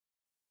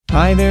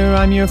Hi there,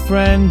 I'm your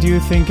friend. You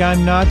think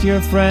I'm not your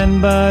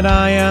friend, but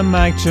I am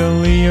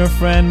actually your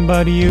friend.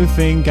 But you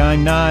think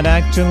I'm not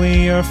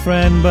actually your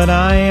friend, but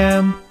I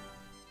am.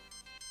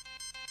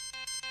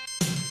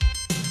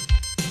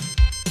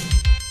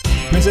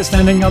 Princess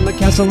standing on the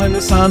castle in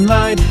the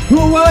sunlight,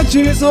 who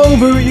watches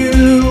over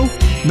you?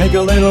 Make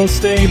a little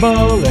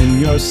stable in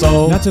your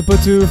soul. Not to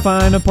put too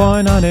fine a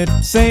point on it,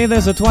 say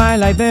there's a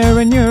twilight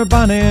there in your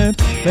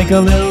bonnet. Make a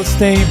little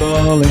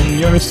stable in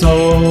your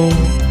soul.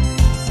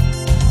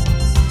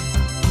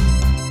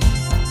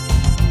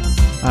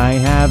 I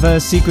have a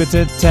secret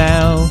to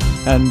tell,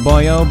 and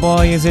boy oh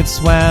boy is it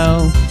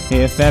swell.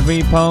 If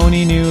every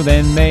pony knew,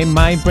 then they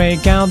might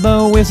break out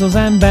the whistles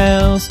and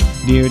bells.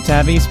 Dear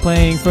Tavi's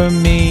playing for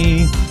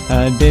me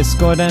a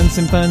discordant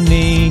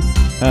symphony,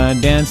 a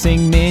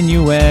dancing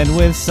minuet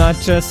with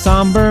such a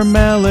somber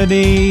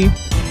melody.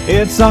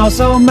 It's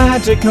also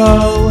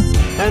magical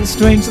and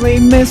strangely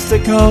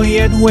mystical,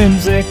 yet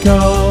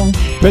whimsical.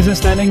 Princess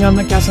standing on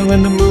the castle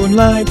in the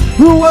moonlight,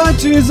 who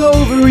watches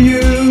over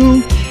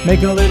you?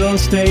 Make a little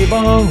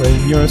stable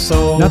in your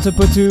soul. Not to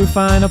put too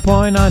fine a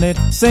point on it,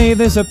 say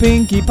there's a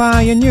Pinkie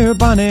Pie in your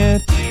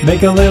bonnet.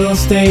 Make a little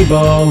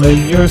stable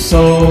in your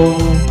soul.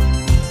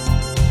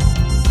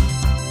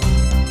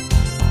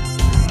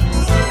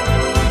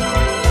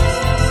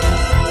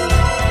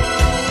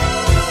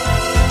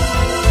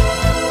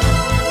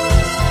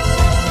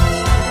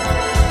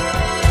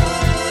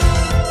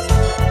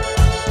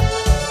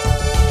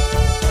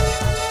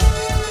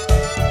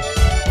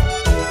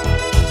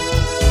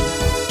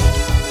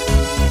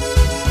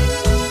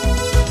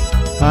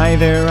 Hi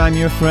there, I'm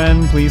your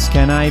friend, please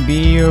can I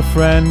be your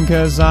friend?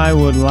 Cause I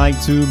would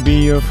like to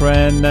be your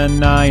friend,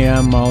 and I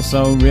am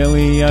also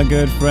really a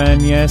good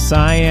friend, yes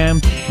I am.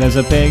 There's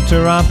a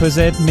picture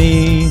opposite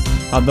me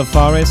of the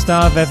forest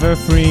of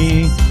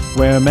Everfree,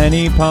 where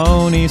many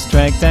ponies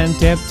trekked and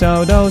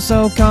tiptoed oh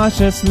so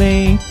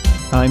cautiously.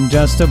 I'm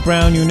just a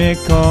brown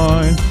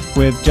unicorn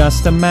with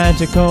just a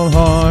magical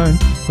horn,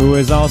 who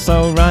is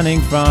also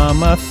running from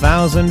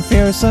 1,000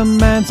 fearsome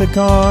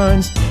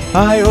manticorns.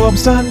 I hope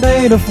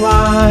someday to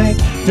fly,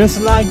 just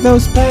like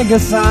those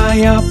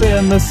Pegasi up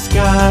in the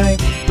sky.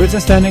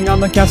 Princess standing on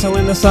the castle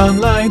in the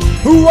sunlight,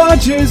 who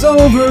watches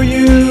over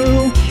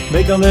you?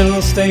 Make a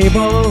little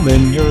stable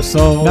in your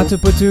soul. Not to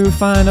put too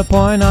fine a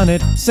point on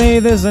it, say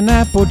there's an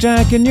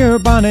applejack in your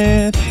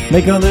bonnet.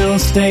 Make a little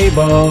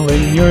stable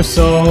in your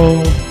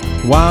soul.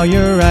 While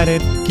you're at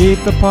it,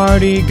 keep the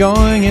party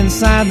going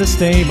inside the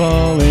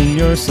stable in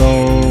your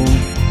soul.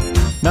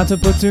 Not to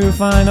put too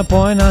fine a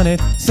point on it,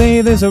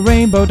 say there's a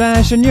rainbow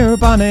dash in your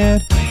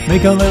bonnet.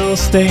 Make a little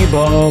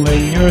stable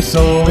in your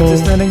soul.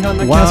 Standing on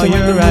the while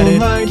you're at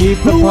it, keep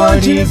the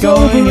party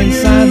going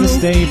inside the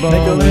stable.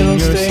 Make a little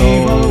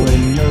stable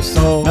in your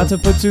soul. Not to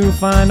put too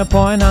fine a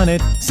point on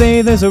it,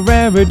 say there's a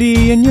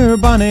rarity in your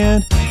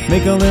bonnet.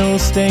 Make a little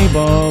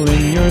stable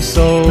in your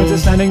soul.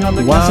 Standing on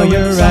the while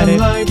you're at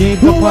it, keep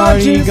the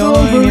party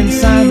going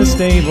inside the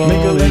stable.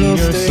 Make a little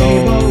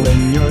stable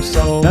in your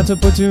soul. Not to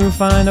put too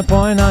fine a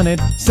point on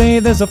it, say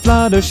there's a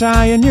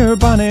Fluttershy in your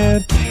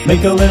bonnet.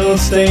 Make a little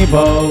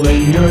stable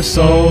in your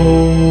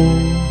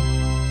soul.